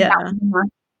about it. Yeah. That was the mosque.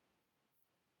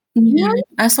 yeah,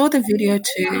 I saw the video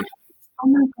too. Oh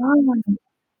my God.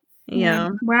 Yeah.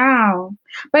 Wow.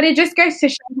 But it just goes to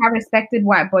show how respected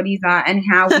white bodies are and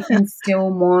how we can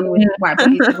still mourn with white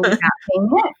bodies even without seeing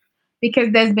it.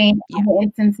 Because there's been other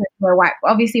instances where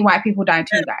obviously white people die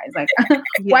too, guys. Like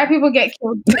white people get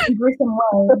killed in gruesome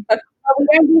ways. But we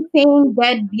don't be seeing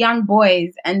dead young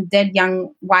boys and dead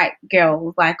young white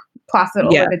girls like plastered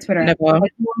all over Twitter. Never. Like, we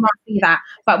will not see that,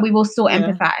 but we will still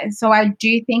empathize. So I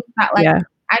do think that like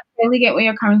I totally get where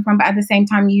you're coming from, but at the same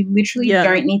time, you literally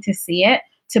don't need to see it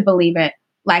to believe it.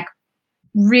 Like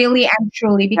really and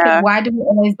truly, because why do we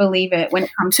always believe it when it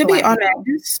comes to be white people?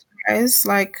 honest, guys,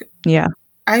 like Yeah.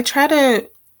 I try to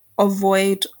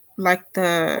avoid like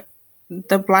the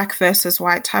black versus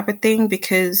white type of thing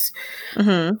because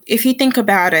if you think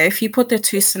about it, if you put the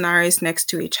two scenarios next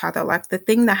to each other, like the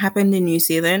thing that happened in New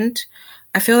Zealand,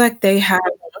 I feel like they have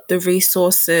the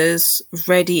resources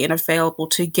ready and available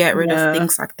to get rid of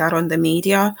things like that on the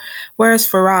media. Whereas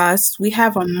for us, we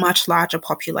have a much larger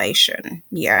population.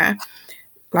 Yeah.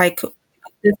 Like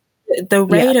the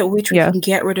rate at which we can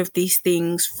get rid of these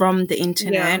things from the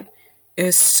internet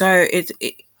is so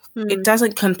it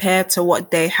doesn't compare to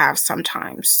what they have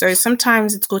sometimes. So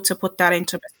sometimes it's good to put that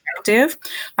into perspective. perspective.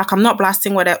 Like, I'm not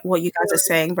blasting what you guys are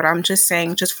saying, but I'm just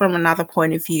saying, just from another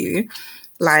point of view,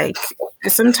 like,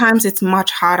 sometimes it's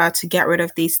much harder to get rid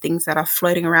of these things that are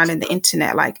floating around in the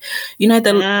internet. Like, you know,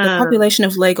 the population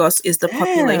of Lagos is the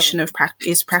population of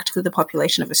is practically the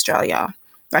population of Australia.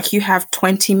 Like, you have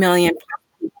 20 million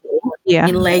people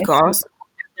in Lagos.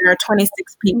 There are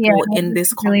 26 people in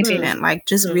this continent. Like,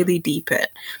 just really deep it.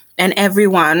 And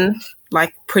everyone,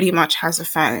 like, pretty much has a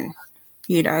phone,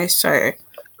 you know? So,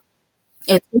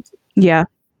 it's... Let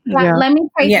me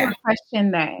pose you a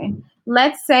question though.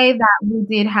 Let's say that we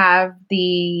did have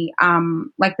the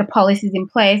like the policies in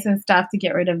place and stuff to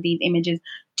get rid of these images.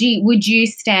 Would you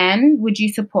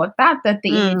support that the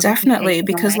images definitely,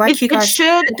 because like you guys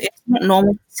said, it's not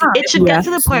normal. It should get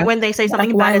to the point when they say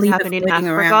something bad has happened in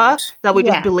Africa that we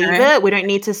just believe it. We don't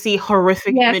need to see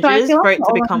horrific images for it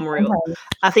to become real.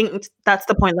 I think that's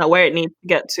the point that where it needs to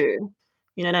get to.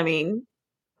 You know what I mean?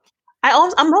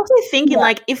 I'm also thinking,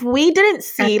 like, if we didn't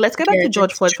see, let's go back to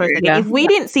George Floyd for a second. If we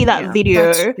didn't see that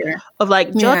video of,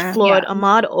 like, George Floyd,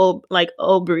 Ahmaud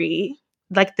Arbery,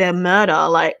 like, their murder,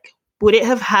 like, would it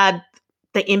have had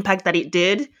the impact that it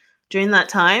did during that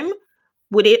time?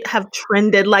 Would it have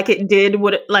trended like it did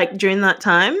during that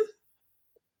time?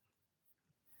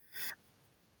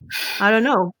 I don't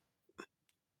know.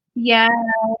 Yeah.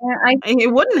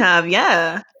 It wouldn't have,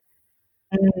 yeah.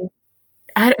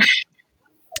 I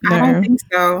don't think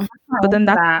so. But then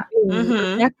that's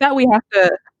the fact that we have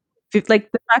to,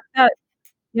 like,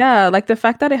 the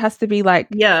fact that it has to be like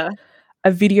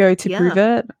a video to prove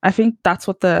it. I think that's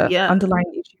what the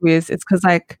underlying issue is. It's because,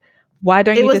 like, why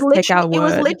don't you just take our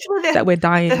word that we're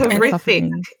dying and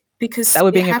suffering because that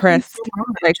we're being oppressed?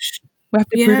 Like, we have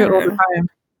to prove it all the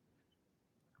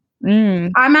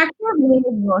time. I'm actually really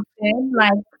exhausted,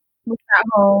 like, with that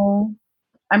whole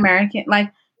American,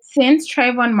 like, since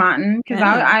Trayvon Martin, because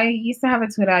I used to have a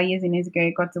Twitter years and years ago,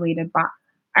 it got deleted, but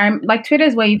like, Twitter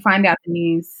is where you find out the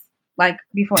news, like,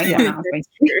 before anyone else,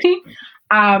 basically.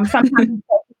 Sometimes it's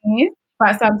fake news,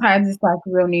 but sometimes it's like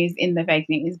real news in the fake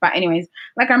news. But anyways,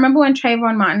 like, I remember when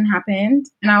Trayvon Martin happened,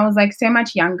 and I was like so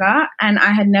much younger, and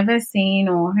I had never seen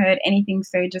or heard anything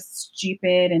so just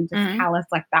stupid and just callous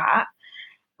like that,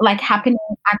 like, happening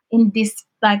in this,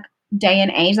 like, day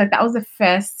and age. Like, that was the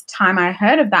first time I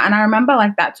heard of that, and I remember,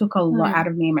 like, that took a lot out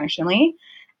of me emotionally.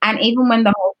 And even when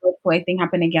the whole George Floyd thing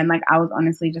happened again, like, I was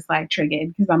honestly just, like,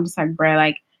 triggered, because I'm just like, bro,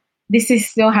 like, this is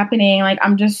still happening. Like,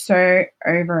 I'm just so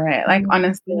over it. Like,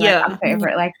 honestly, like, I'm so over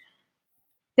it. Like,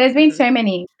 there's been so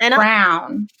many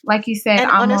Brown, like you said,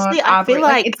 honestly, I feel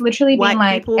like it's literally been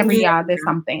like every year there's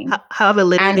something. However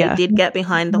little they did get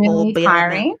behind the whole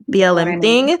BLM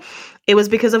thing, it was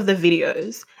because of the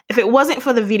videos. If it wasn't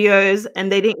for the videos and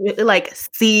they didn't really, like,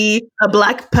 see a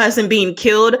Black person being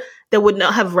killed, they would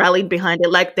not have rallied behind it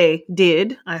like they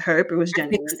did. I hope it was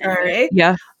genuine anyway.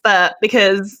 Yeah. But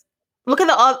because look at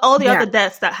all the other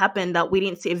deaths that happened that we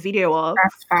didn't see a video of.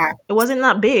 That's fact. It wasn't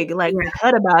that big. Like, we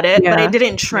heard about it, but it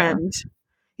didn't trend.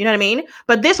 You know what I mean?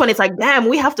 But this one, it's like, damn,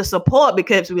 we have to support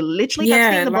because we literally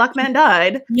have seen the Black man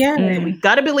died. Yeah. We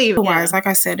gotta believe. Otherwise, like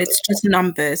I said, it's just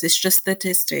numbers, it's just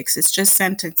statistics, it's just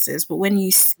sentences. But when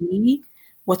you see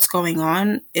what's going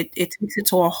on, it takes it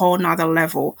to a whole nother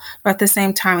level. But at the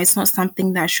same time, it's not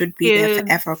something that should be there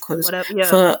forever, because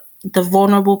for the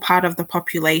vulnerable part of the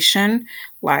population,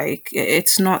 like,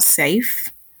 it's not safe.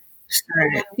 So,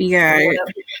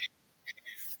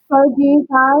 So do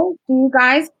you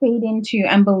guys feed into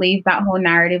and believe that whole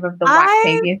narrative of the white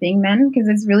savior thing then? Because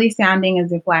it's really sounding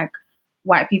as if, like,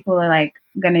 white people are, like,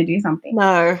 gonna do something.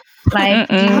 No. Like,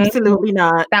 absolutely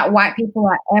not. That white people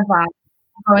are ever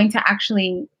going to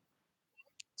actually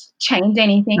change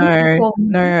anything?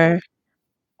 No.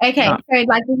 Okay, so,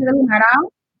 like, does it really matter?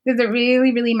 Does it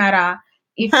really, really matter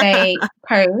if they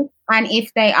post, and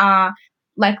if they are,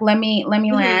 like, let me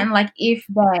land, like, if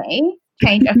they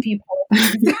change a few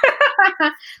policies?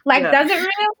 Like, does it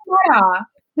really matter?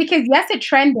 Because yes, it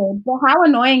trended, but how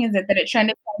annoying is it that it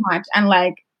trended so much and,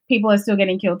 like, people are still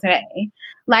getting killed today?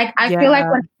 Like, I feel like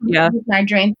when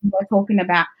Nigerians we're talking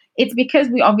about, it's because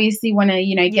we obviously want to,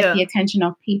 you know, get the attention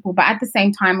of people, but at the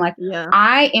same time, like,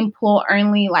 I implore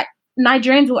only, like,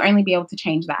 Nigerians will only be able to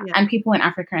change that, and people in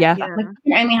Africa and stuff. Like,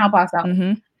 we can only help ourselves. You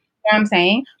know what I'm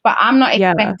saying? But I'm not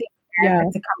expecting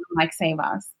America to come and, like, save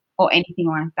us or anything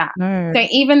like that. No. So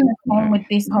even the same with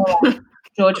this whole, like,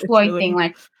 George Floyd thing,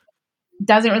 like,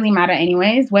 doesn't really matter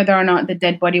anyways, whether or not the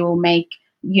dead body will make,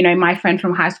 you know, my friend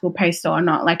from high school post or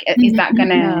not. Like, is that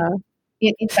gonna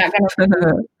change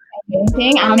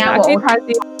anything? And now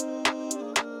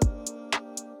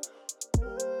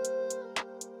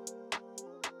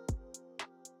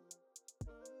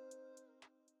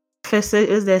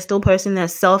breakfasts, they're still posting their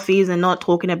selfies and not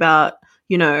talking about,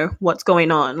 you know, what's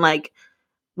going on. Like,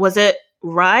 was it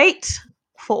right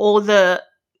for all the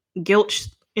guilt?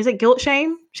 Is it guilt,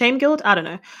 shame guilt? I don't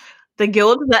know. The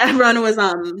guilt that everyone was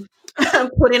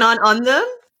putting on them.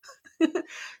 Do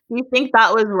you think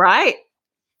that was right?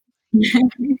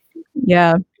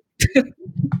 Yeah.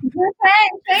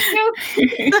 Thank you.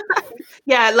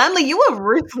 Yeah, Lamley, you were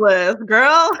ruthless,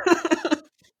 girl.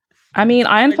 I mean,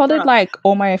 I unfollowed like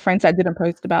all my friends that didn't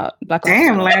post about Black Lives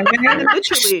Damn, Matter. Lamley.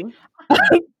 Literally.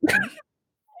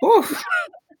 Oof.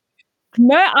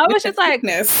 No, I was just like,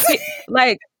 Goodness.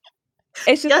 like,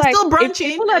 it's just You're like, still if brunching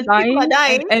people are and people are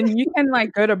dying, dying. and you can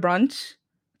like go to brunch,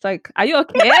 it's like, are you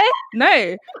okay?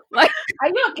 No, like, Are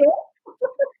you okay?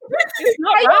 it's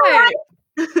not Are you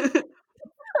right.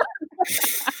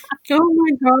 Oh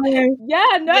my god.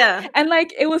 Yeah, no, Yeah. and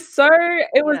like it was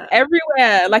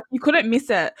everywhere. Like you couldn't miss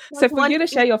it. So Like, for what- you to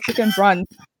share your freaking brunch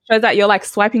shows that you're like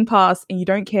swiping past and you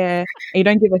don't care and you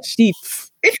don't give a shit.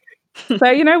 So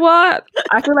you know what?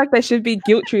 I feel like they should be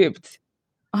guilt tripped,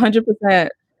 100%.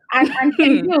 And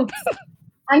guilt.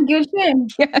 And guilt shame.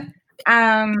 Yeah.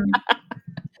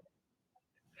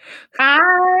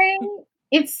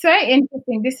 It's so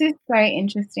interesting. This is so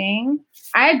interesting.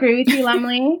 I agree with you,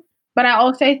 Lumley, but I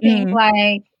also think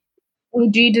like we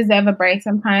do deserve a break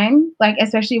sometimes. Like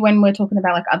especially when we're talking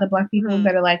about like other Black people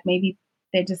that are like maybe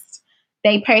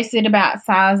they posted about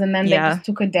SARS and then they just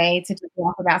took a day to just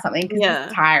laugh about something because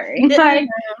it's tiring. Like,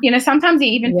 you know, sometimes you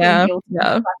even feel guilty.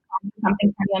 Like,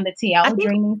 something funny on the TL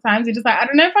during these times. You're just like, I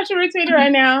don't know if I should retweet it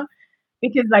right now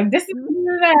because like this is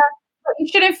there. But you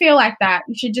shouldn't feel like that.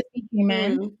 You should just be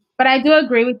human. But I do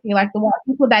agree with you. Like the white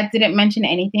people that didn't mention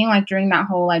anything, like during that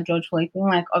whole like George Floyd thing,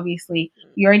 like obviously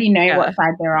you already know what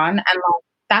side they're on, and like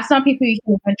that's not people you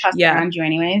can even trust around you,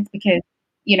 anyways, because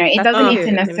you know it doesn't need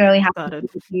to necessarily have to do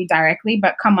with you directly.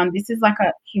 But come on, this is like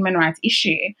a human rights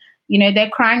issue. You know, they're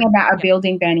crying about a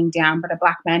building burning down, but a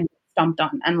Black man stomped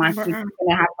on, and like we're going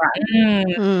to have rights.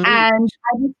 And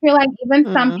I just feel like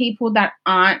even some people that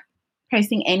aren't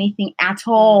posting anything at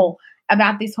all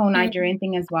about this whole Nigerian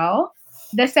thing as well.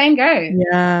 The same goes.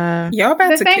 Yeah. You're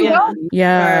about to kill me.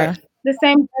 Yeah. The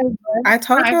same goes. I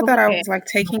told her that I was like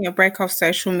taking a break off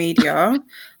social media.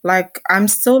 Like I'm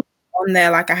still on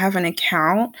there, like I have an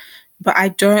account, but I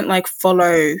don't like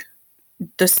follow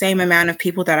the same amount of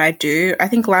people that I do. I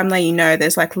think Lamla, you know,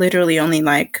 there's like literally only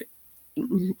like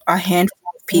a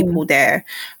handful of people there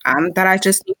that I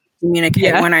just need to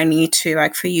communicate when I need to,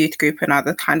 like for youth group and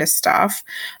other kind of stuff.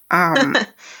 But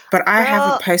I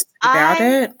haven't posted about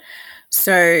it.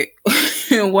 So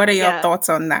what are your thoughts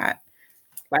on that?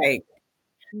 Like,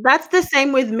 that's the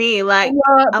same with me. Like,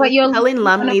 I was telling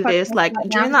Lamley this, like,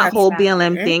 during that whole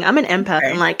BLM thing, I'm an empath,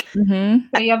 and like,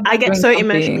 I get so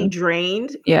emotionally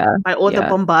drained by all the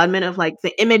bombardment of like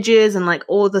the images and like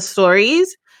all the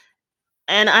stories.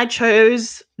 And I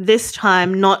chose this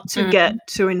time not to get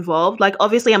too involved. Like,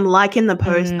 obviously, I'm liking the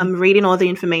post, I'm reading all the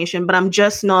information, but I'm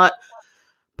just not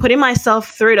putting myself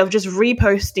through it of just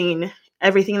reposting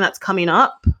everything that's coming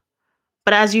up.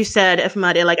 But as you said,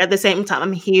 Efmade, like at the same time,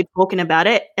 I'm here talking about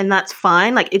it, and that's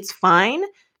fine. Like, it's fine.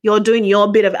 You're doing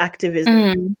your bit of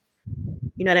activism.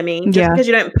 You know what I mean? Just because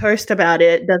you don't post about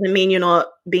it doesn't mean you're not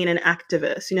being an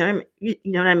activist. You know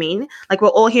what I mean? Like, we're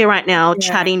all here right now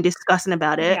chatting, discussing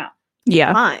about it.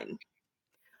 Yeah. Fine.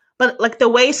 But like the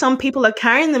way some people are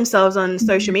carrying themselves on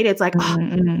social media, it's like,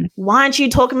 why aren't you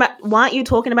talking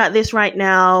about this right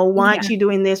now? Why aren't you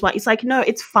doing this? Why? It's like, no,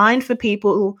 it's fine for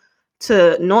people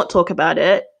to not talk about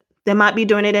it. They might be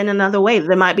doing it in another way.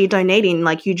 They might be donating,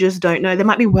 like you just don't know. They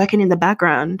might be working in the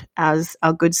background, as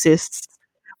our good sis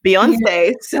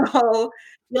Beyonce. So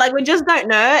like, we just don't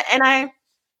know. And I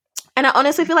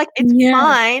honestly feel like it's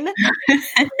fine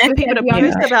for people to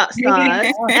post about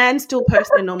SARS and still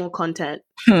post their normal content.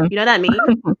 You know what I mean?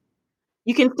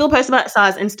 You can still post about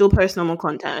SARS and still post normal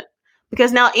content.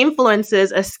 Because now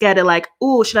influencers are scared of like,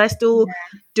 oh, should I still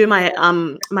do my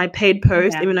my paid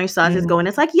post even though SARS is going?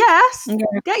 It's like, yes,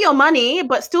 get your money,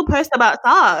 but still post about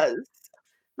SARS.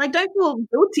 Like, don't feel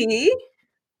guilty.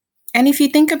 And if you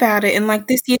think about it, in like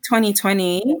this year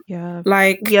 2020,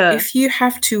 if you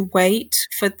have to wait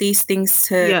for these things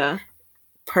to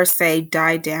per se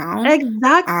die down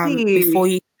before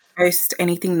you post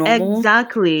anything normal,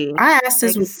 I asked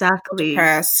this with the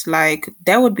press, like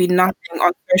there would be nothing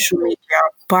on social media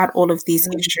but all of these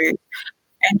issues,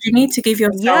 and you need to give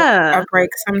yourself a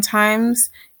break sometimes,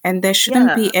 and there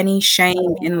shouldn't be any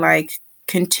shame in like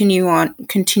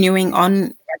continuing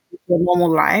on your normal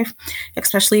life,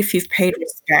 especially if you've paid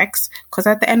respects. Because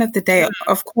at the end of the day,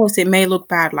 of course, it may look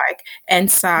bad, like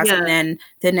NSAS, Yeah. and then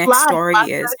the next story Flag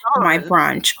is on. my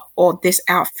brunch or this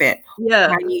outfit, Yeah.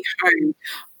 my new home.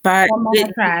 But Or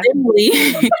it Minecraft.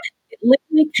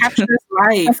 literally captures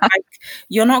life. Like,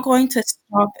 you're not going to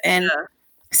stop and Yeah.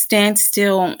 stand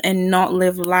still and not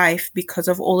live life because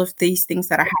of all of these things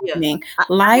that are Yeah. happening. I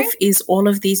Life think- is all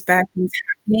of these bad things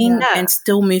happening Yeah. and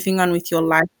still moving on with your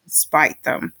life despite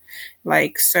them.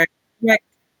 Like, so, yeah,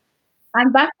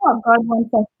 And that's what God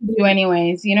wants us to do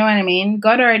anyways. You know what I mean?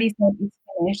 God already said it's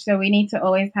finished. So we need to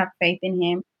always have faith in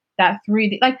him that through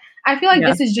like I feel like Yeah.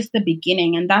 this is just the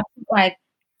beginning, and that's like,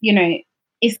 you know,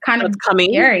 it's kind That's of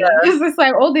coming. scary. Yeah. It's just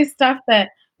like all this stuff that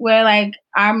we're like,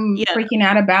 I'm Yeah. freaking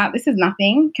out about. This is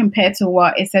nothing compared to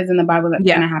what it says in the Bible that's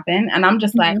Yeah. gonna happen. And I'm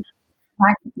just like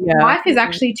Yeah. life is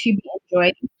actually to be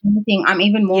enjoyed. If anything, I'm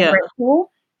even more Yeah.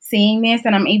 grateful seeing this,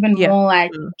 and I'm even Yeah. more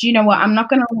like, Mm. do you know what? I'm not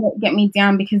going to let it get me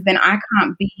down, because then I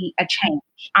can't be a change.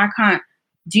 I can't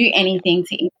do anything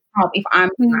to even help if I'm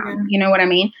down. You know what I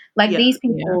mean? Like Yeah. these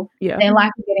people, Yeah. their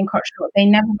life is getting cut short. They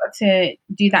never got to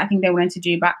do that thing they wanted to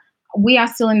do, but we are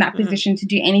still in that Mhm. position to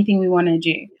do anything we want to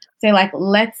do. So like,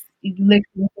 let's literally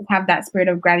have that spirit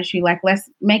of gratitude. Like, let's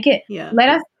make it. Yeah. Let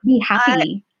us be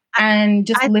happy and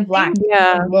just I live life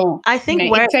Yeah. more. I think You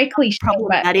know, where it's so cliche, but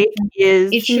problematic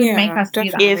is it should make us do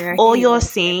that. definitely. if I all hear you you're when you say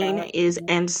seeing that. is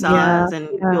NSAS and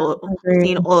Yeah, you're I agree.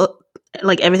 seeing all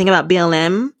like everything about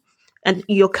BLM and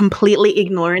you're completely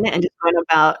ignoring it and just going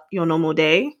about your normal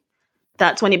day,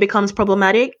 that's when it becomes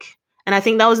problematic. And I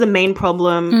think that was the main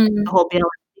problem with the whole BLM.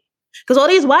 Because all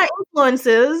these white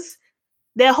influencers,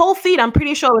 their whole feed, I'm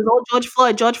pretty sure, was all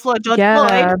George Floyd,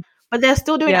 Yeah. but they're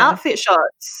still doing Yeah. outfit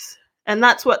shots. And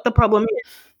that's what the problem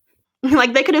is.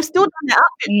 Like, they could have still done the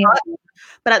outfit Yeah. shot,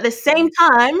 but at the same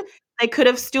time, they could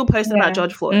have still posted Yeah. about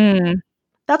George Floyd. Mm.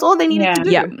 That's all they needed Yeah. to do.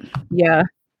 Yeah. Yeah.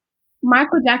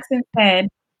 Michael Jackson said,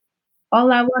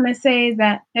 all I want to say is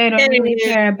that they don't really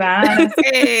Hey. care about us.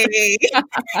 Hey.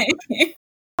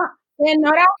 They're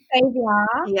not our savior.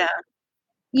 Yeah.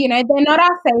 You know, they're not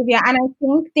our savior. And I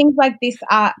think things like this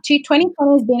are 2020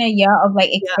 has been a year of like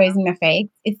exposing the fakes.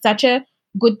 It's such a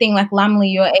good thing. Like, Lumley,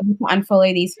 you're able to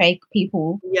unfollow these fake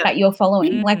people Yeah. that you're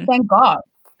following. Like, Mm. thank God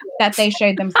that they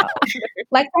showed themselves.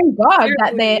 Like, thank God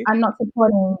that they are not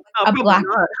supporting Oh, a probably black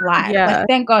not. life. Yeah. Like,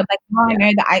 thank God. Like, now I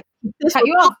know that I This cut was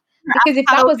you off. Because if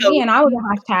that was me welcome. and I was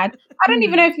a hashtag, I don't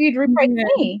even know if you'd repost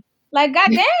me. Like,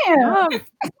 goddamn. Yeah.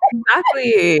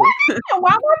 Exactly.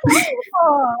 Why am I paying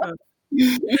for?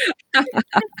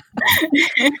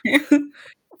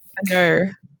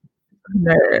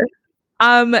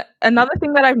 No. Another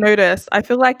thing that I've noticed, I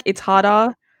feel like it's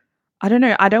harder. I don't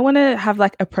know. I don't want to have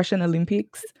like oppression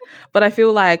Olympics, but I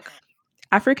feel like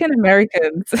African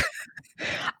Americans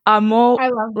are more I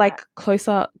love like that.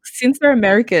 closer, since they're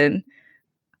American,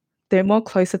 they're more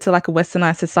closer to like a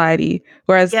westernized society.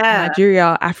 Whereas Yeah.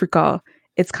 Nigeria, Africa,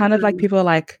 it's kind of like people are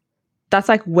like, that's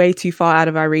like way too far out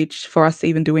of our reach for us to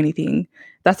even do anything.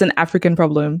 That's an African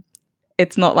problem.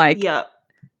 It's not like Yeah.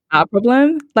 our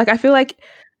problem. Like, I feel like,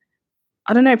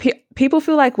 I don't know, people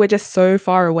feel like we're just so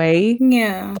far away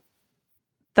Yeah.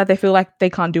 that they feel like they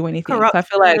can't do anything. So I Corruption.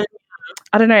 feel like,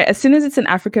 I don't know, as soon as it's an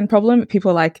African problem,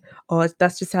 people are like, oh,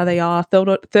 that's just how they are.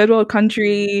 Third world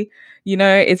country, you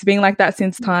know, it's been like that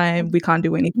since time. We can't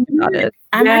do anything about it.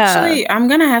 I'm Yeah.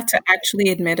 gonna have to actually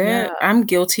admit it. Yeah. I'm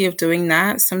guilty of doing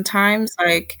that sometimes.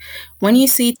 Like, when you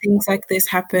see things like this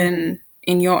happen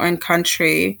in your own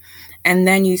country, and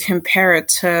then you compare it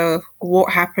to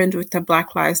what happened with the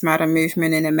Black Lives Matter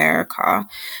movement in America,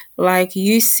 like,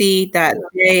 you see that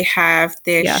they have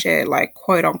their Yeah. shit, like,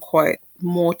 quote unquote,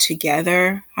 more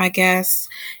together, I guess,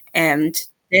 and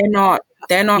they're not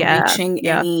Yeah. reaching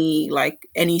Yeah.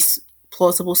 any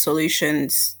plausible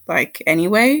solutions, like,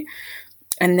 anyway.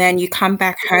 And then you come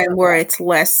back home where it's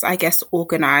less, I guess,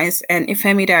 organized. And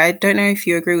Ifemida, I don't know if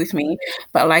you agree with me,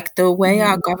 but like the way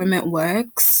our government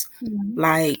works,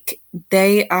 like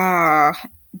they are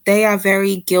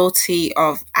very guilty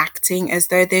of acting as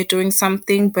though they're doing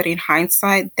something, but in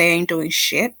hindsight, they ain't doing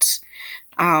shit.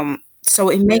 So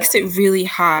it makes it really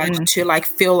hard to like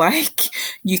feel like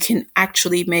you can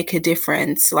actually make a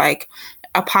difference. Like,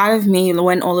 a part of me,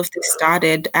 when all of this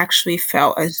started, actually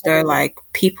felt as though like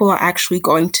people are actually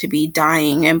going to be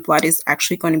dying and blood is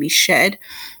actually going to be shed,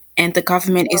 and the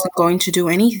government isn't going to do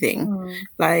anything.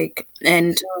 Like,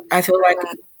 and I feel like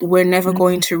we're never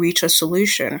going to reach a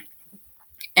solution.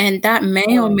 And that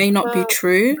may or may not be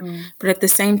true, but at the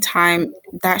same time,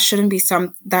 that shouldn't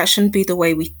be the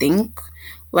way we think.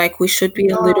 Like, we should be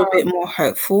a little bit more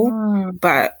hopeful.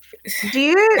 But Do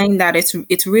you saying that,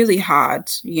 it's really hard,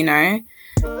 you know?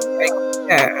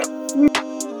 Yeah.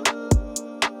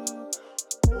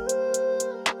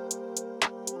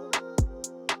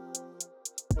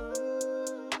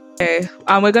 Okay.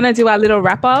 We're gonna do our little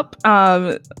wrap up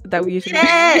that we usually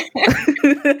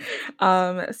do.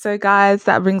 So guys,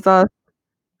 that brings us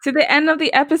to the end of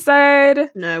the episode.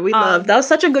 No, we love that was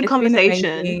such a good It's been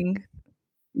conversation. amazing.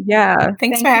 Yeah.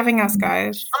 Thanks for having us,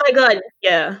 guys. Oh my god,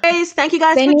 yeah. Guys, thank you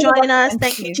guys They for need to joining watch us.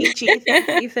 Thank you, Thank Chi Chi.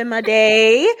 Thank you for my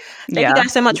day. Thank you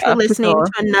guys so much for listening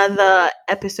to another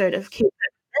episode of Keep It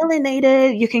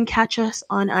Melanated. You can catch us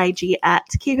on IG at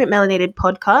Keep It Melanated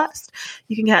Podcast.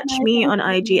 You can catch me on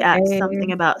IG at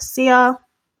Something About Sia.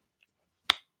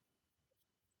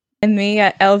 And me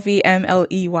at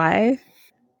LVMLEY.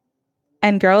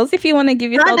 And girls, if you want to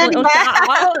give yourself a little shout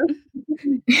out.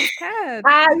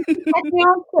 Catch me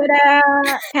on Twitter,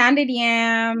 Candid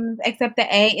Yams, except the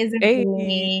A is a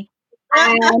B.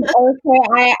 And also,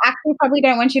 I actually probably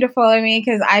don't want you to follow me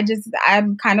because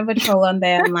I'm kind of a troll on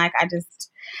there. And like,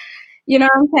 you know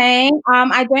what I'm saying?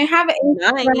 I don't have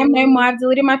Instagram no more. I've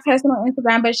deleted my personal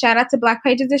Instagram, but shout out to Black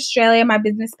Pages Australia, my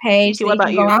business page. So you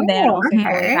can go on there and also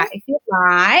follow that if you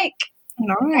like.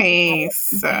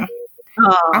 Nice.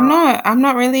 I'm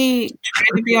not really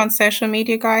trying to be on social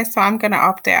media, guys, so I'm gonna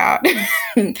opt out.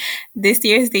 This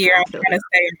year's the year I'm trying to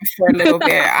stay for a little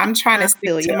bit. I'm trying to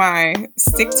stick to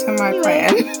my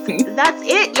plan. That's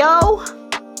it, yo.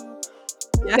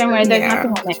 Don't worry, there's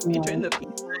nothing on that.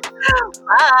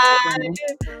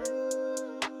 Bye.